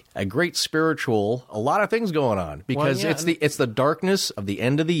activity, a great spiritual, a lot of things going on, because it's the darkness of the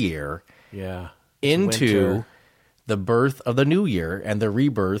end of the year into winter. The birth of the new year and the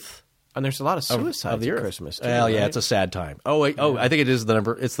rebirth. And there's a lot of suicides at Christmas too. Well, yeah, right? it's a sad time. I think it is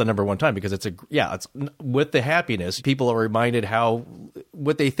it's the number one time, because it's with the happiness, people are reminded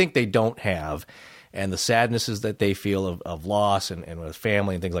what they think they don't have, and the sadnesses that they feel of loss and with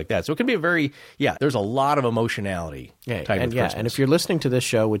family and things like that. So it can be there's a lot of emotionality. And if you're listening to this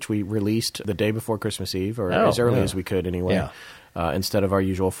show, which we released the day before Christmas Eve, or as early as we could anyway, instead of our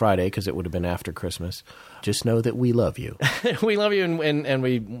usual Friday, because it would have been after Christmas, just know that we love you. We love you, and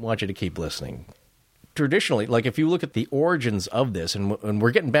we want you to keep listening. Traditionally, like if you look at the origins of this, and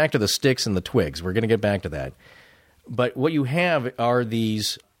we're getting back to the sticks and the twigs, we're going to get back to that. But what you have are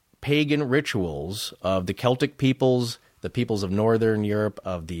these pagan rituals of the Celtic peoples, the peoples of Northern Europe,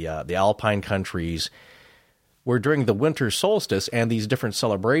 of the Alpine countries, where during the winter solstice and these different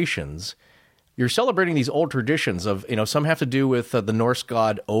celebrations, you're celebrating these old traditions of, some have to do with the Norse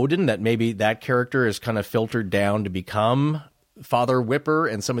god Odin, that maybe that character is kind of filtered down to become Father Whipper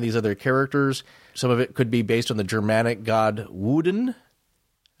and some of these other characters. Some of it could be based on the Germanic god Woden,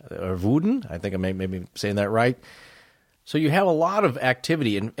 or Woden. I think I may be saying that right. So you have a lot of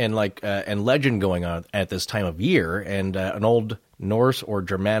activity and legend going on at this time of year, and an old Norse or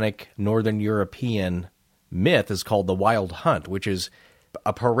Germanic Northern European myth is called the Wild Hunt, which is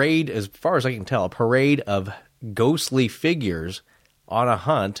a parade, as far as I can tell, a parade of ghostly figures on a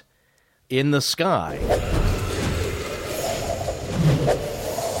hunt in the sky.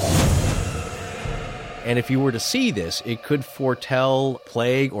 And if you were to see this, it could foretell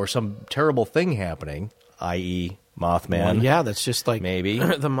plague or some terrible thing happening, i.e., Mothman. Well, that's just like maybe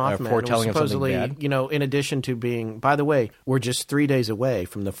the Mothman. Foretelling of something bad. In addition to being, by the way, we're just 3 days away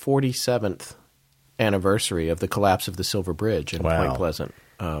from the 47th anniversary of the collapse of the Silver Bridge in Point Pleasant,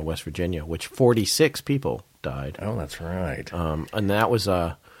 West Virginia, which 46 people died. Oh, that's right. And that was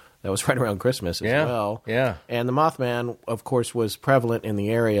That was right around Christmas as well. Yeah. And the Mothman, of course, was prevalent in the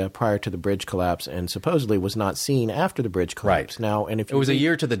area prior to the bridge collapse and supposedly was not seen after the bridge collapse. Right. Now, and if It was a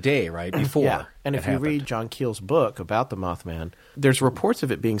year to the day, right, before. Yeah. And if you read John Keel's book about the Mothman, there's reports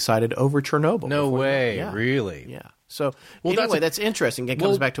of it being sighted over Chernobyl. No way. Yeah. Really? Yeah. So, anyway, that's interesting. It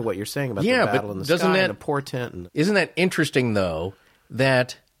comes back to what you're saying about the battle in the sky and the portent. And isn't that interesting, though,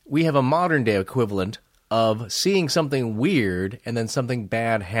 that we have a modern-day equivalent of seeing something weird and then something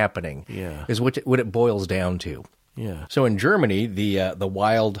bad happening? Yeah. Is what it boils down to. Yeah. So in Germany, the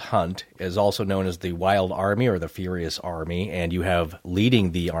Wild Hunt is also known as the Wild Army or the Furious Army, and you have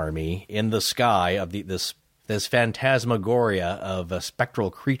leading the army in the sky of this phantasmagoria of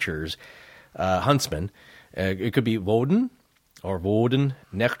spectral creatures, huntsmen. It could be Woden,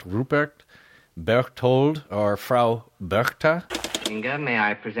 Nacht Rupert, Berthold, or Frau Bertha. Inga, may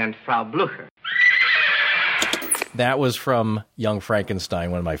I present Frau Blucher? That was from Young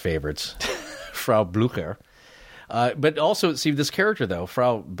Frankenstein, one of my favorites, Frau Blucher. But also, see, this character, though,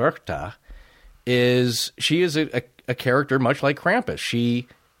 Frau Bertha, is a character much like Krampus. She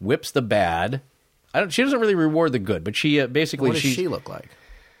whips the bad. She doesn't really reward the good, but she basically... What does she look like?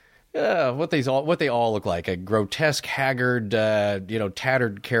 What they all look like. A grotesque, haggard,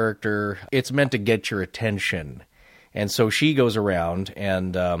 tattered character. It's meant to get your attention. And so she goes around,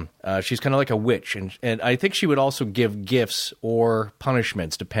 and she's kind of like a witch. And I think she would also give gifts or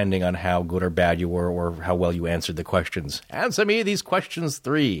punishments, depending on how good or bad you were or how well you answered the questions. Answer me these questions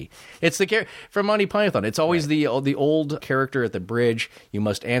 3. It's the from Monty Python. It's always the old character at the bridge. You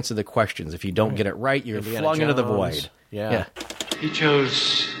must answer the questions. If you don't get it right, you're Indiana flung into the Jones. void. Yeah. He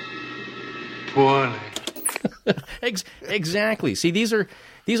chose poorly. Exactly. See, these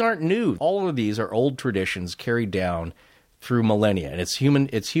aren't new. All of these are old traditions carried down through millennia, and it's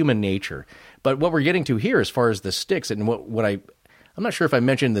human nature. But what we're getting to here, as far as the sticks, and I'm not sure if I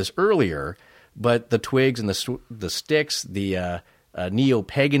mentioned this earlier, but the twigs and the sticks, the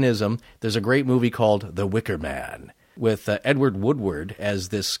neo-paganism. There's a great movie called The Wicker Man with Edward Woodward as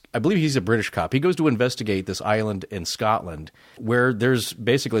this. I believe he's a British cop. He goes to investigate this island in Scotland where there's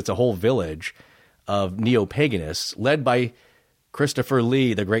basically it's a whole village of neo-paganists led by Christopher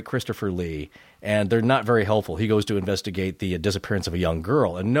Lee, the great Christopher Lee, and they're not very helpful. He goes to investigate the disappearance of a young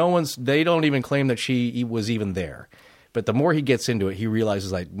girl, and they don't even claim that she was even there. But the more he gets into it, he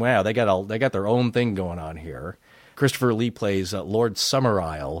realizes, like, wow, they got their own thing going on here. Christopher Lee plays Lord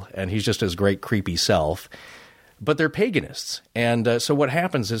Summerisle, and he's just his great creepy self. But they're paganists, and so what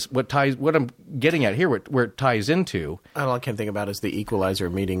happens is what I'm getting at here, where it ties into. All I can think about is the Equalizer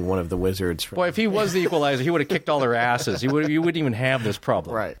meeting one of the wizards. Boy, if he was the Equalizer, he would have kicked all their asses. You wouldn't even have this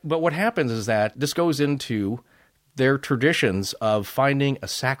problem. Right. But what happens is that this goes into their traditions of finding a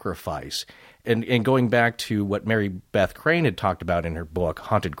sacrifice, and going back to what Mary Beth Crane had talked about in her book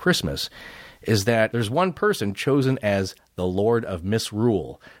Haunted Christmas, is that there's one person chosen as the Lord of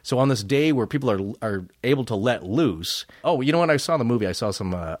Misrule. So on this day where people are able to let loose, you know what? I saw in the movie, I saw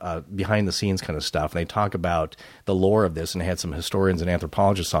some behind-the-scenes kind of stuff, and they talk about the lore of this, and they had some historians and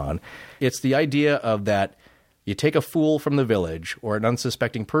anthropologists on. It's the idea of that you take a fool from the village, or an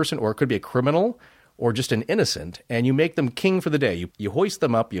unsuspecting person, or it could be a criminal, or just an innocent, and you make them king for the day. You hoist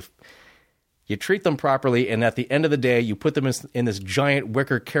them up, you treat them properly, and at the end of the day, you put them in this giant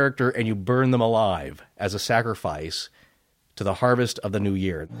wicker character, and you burn them alive as a sacrifice to the harvest of the new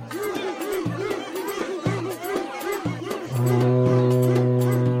year.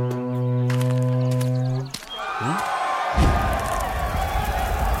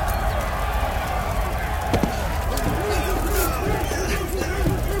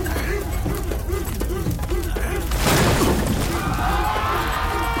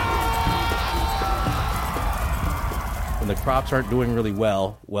 When the crops aren't doing really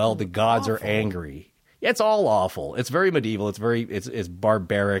well, the gods are angry. It's all awful. It's very medieval. It's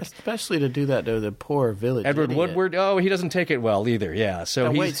barbaric. Especially to do that to the poor village Edward idiot. Woodward, he doesn't take it well either. Yeah.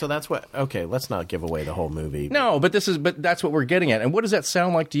 So so that's what. Okay, let's not give away the whole movie. No, but that's what we're getting at. And what does that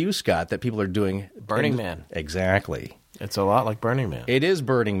sound like to you, Scott? That people are doing Burning Man. Exactly. It's a lot like Burning Man. It is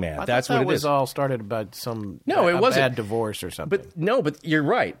Burning Man. That's what it is. It was all started by some it wasn't. bad divorce or something. But you're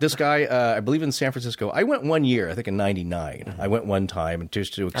right. This guy, I believe in San Francisco. I went one year, I think in '99. Mm-hmm. I went one time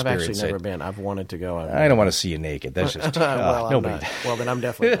just to experience it. I've actually never been. I've wanted to go. I don't want to see you naked. That's just nobody. Well, then I'm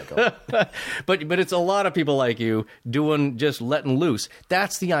definitely not going. But it's a lot of people like you just letting loose.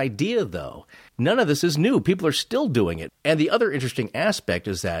 That's the idea, though. None of this is new. People are still doing it. And the other interesting aspect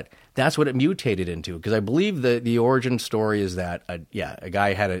is that that's what it mutated into. Because I believe the origin story is that, a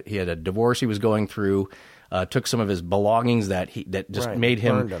guy had a divorce he was going through, took some of his belongings that just made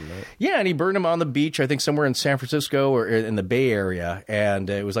him... Burned them, right? Yeah, and he burned them on the beach, I think somewhere in San Francisco or in the Bay Area. And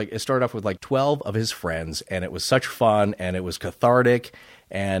it started off with like 12 of his friends, and it was such fun, and it was cathartic,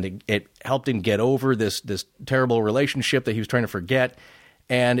 and it helped him get over this terrible relationship that he was trying to forget.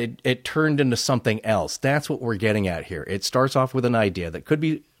 And it turned into something else. That's what we're getting at here. It starts off with an idea that could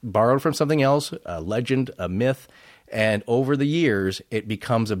be borrowed from something else, a legend, a myth, and over the years, it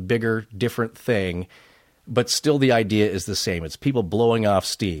becomes a bigger, different thing. But still, the idea is the same. It's people blowing off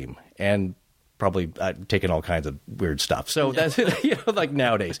steam and probably taking all kinds of weird stuff. So that's like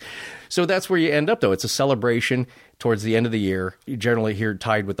nowadays. So that's where you end up, though. It's a celebration towards the end of the year, generally here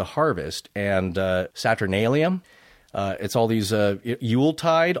tied with the harvest and Saturnalia. It's all these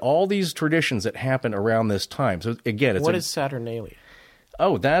Yuletide, all these traditions that happen around this time. So again, what is Saturnalia?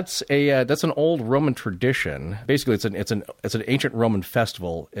 Oh, that's an old Roman tradition. Basically, it's an ancient Roman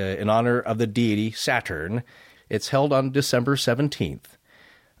festival in honor of the deity Saturn. It's held on December 17th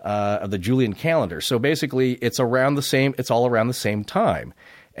of the Julian calendar. So basically, it's all around the same time,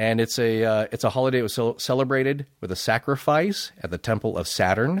 and it's a holiday that was celebrated with a sacrifice at the temple of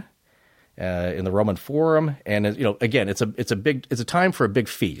Saturn. In the Roman Forum, and again, it's a time for a big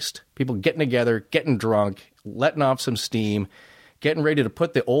feast. People getting together, getting drunk, letting off some steam, getting ready to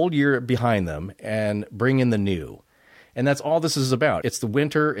put the old year behind them and bring in the new. And that's all this is about. It's the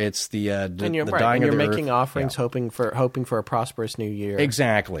winter. It's the dying of the earth. And you're making offerings, hoping for a prosperous new year.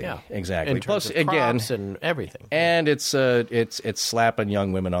 Exactly. Yeah. Exactly. In terms of crops and everything. And it's slapping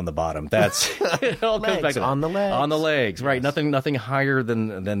young women on the bottom. That's it all comes back to on the legs. On the legs, right? Yes. Nothing higher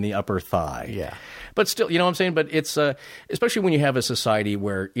than the upper thigh. Yeah. But still, you know what I'm saying? But it's especially when you have a society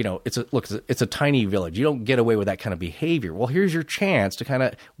where, it's a tiny village. You don't get away with that kind of behavior. Well, here's your chance to kind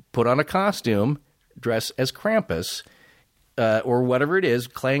of put on a costume, dress as Krampus, or whatever it is,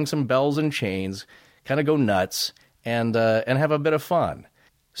 clang some bells and chains, kind of go nuts, and have a bit of fun.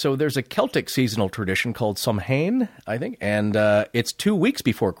 So there's a Celtic seasonal tradition called Samhain, I think, and it's 2 weeks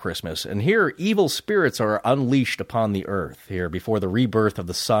before Christmas. And here, evil spirits are unleashed upon the earth here before the rebirth of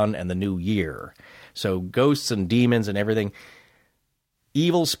the sun and the new year. So ghosts and demons and everything.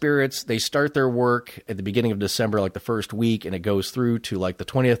 Evil spirits, they start their work at the beginning of December, like the first week, and it goes through to like the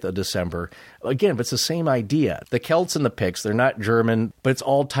 20th of December. Again, but it's the same idea. The Celts and the Picts, they're not German, but it's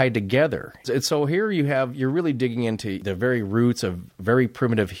all tied together. And so here you're really digging into the very roots of very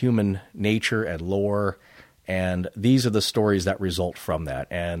primitive human nature and lore, and these are the stories that result from that,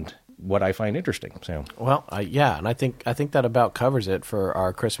 and what I find interesting. So, well, and I think that about covers it for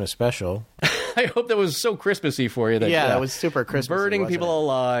our Christmas special. I hope that was so Christmassy for you. That was super Christmassy. Burning people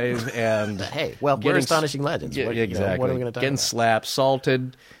alive and hey, well, we're Astonishing Legends. Yeah, exactly. What are we going to talk getting about? Slapped,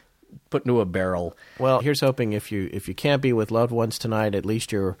 salted, put into a barrel. Well, here's hoping if you can't be with loved ones tonight, at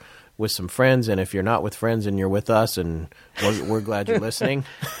least you're with some friends, and if you're not with friends and you're with us, and we're glad you're listening.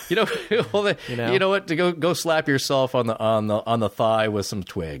 You know what? To go slap yourself on the thigh with some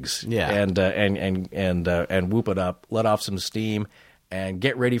twigs. Yeah, and whoop it up, let off some steam. And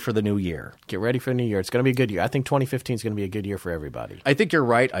get ready for the new year. Get ready for the new year. It's going to be a good year. I think 2015 is going to be a good year for everybody. I think you're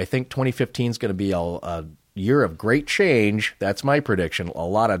right. I think 2015 is going to be a year of great change. That's my prediction. A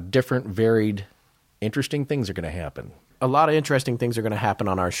lot of different, varied, interesting things are going to happen. A lot of interesting things are going to happen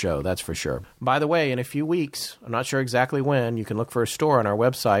on our show, that's for sure. By the way, in a few weeks, I'm not sure exactly when, you can look for a store on our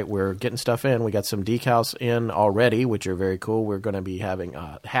website. We're getting stuff in. We got some decals in already, which are very cool. We're going to be having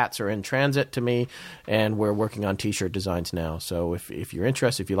hats are in transit to me, and we're working on T-shirt designs now. So if you're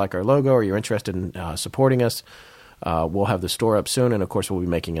interested, if you like our logo or you're interested in supporting us, we'll have the store up soon, and of course we'll be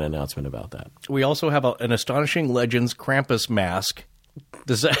making an announcement about that. We also have an Astonishing Legends Krampus mask.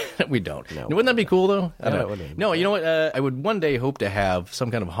 We don't. No, wouldn't that be cool, though? No, you know what? I would one day hope to have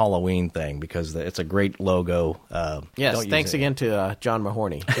some kind of Halloween thing because it's a great logo. Yes, thanks again to John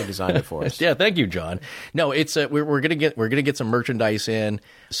Mahorny who designed it for us. Yeah, thank you, John. No, it's we're gonna get some merchandise in.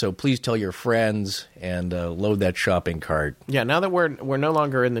 So please tell your friends and load that shopping cart. Yeah, now that we're no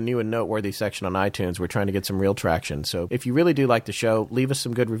longer in the new and noteworthy section on iTunes, we're trying to get some real traction. So if you really do like the show, leave us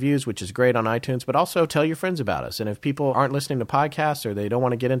some good reviews, which is great on iTunes, but also tell your friends about us. And if people aren't listening to podcasts or they don't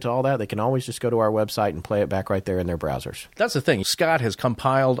want to get into all that, they can always just go to our website and play it back right there in their browsers. That's the thing. Scott has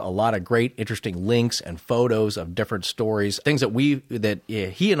compiled a lot of great, interesting links and photos of different stories, things that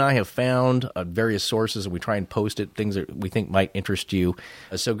he and I have found on various sources, and we try and post it, things that we think might interest you.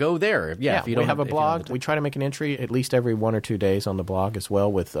 So go there. Yeah, if you don't, we have a blog. We try to make an entry at least every 1 or 2 days on the blog as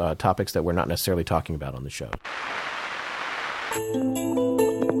well with topics that we're not necessarily talking about on the show.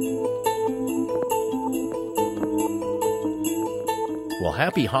 Well,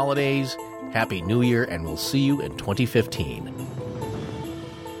 happy holidays, happy New Year, and we'll see you in 2015.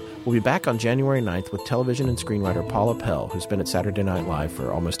 We'll be back on January 9th with television and screenwriter Paula Pell, who's been at Saturday Night Live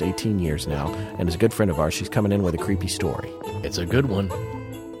for almost 18 years now, and is a good friend of ours. She's coming in with a creepy story. It's a good one.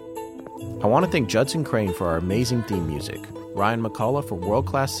 I want to thank Judson Crane for our amazing theme music, Ryan McCullough for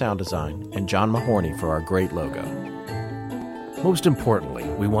world-class sound design, and John Mahorny for our great logo. Most importantly,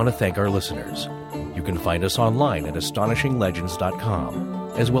 we want to thank our listeners. You can find us online at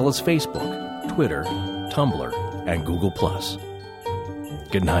astonishinglegends.com, as well as Facebook, Twitter, Tumblr, and Google+.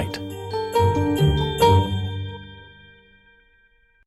 Good night.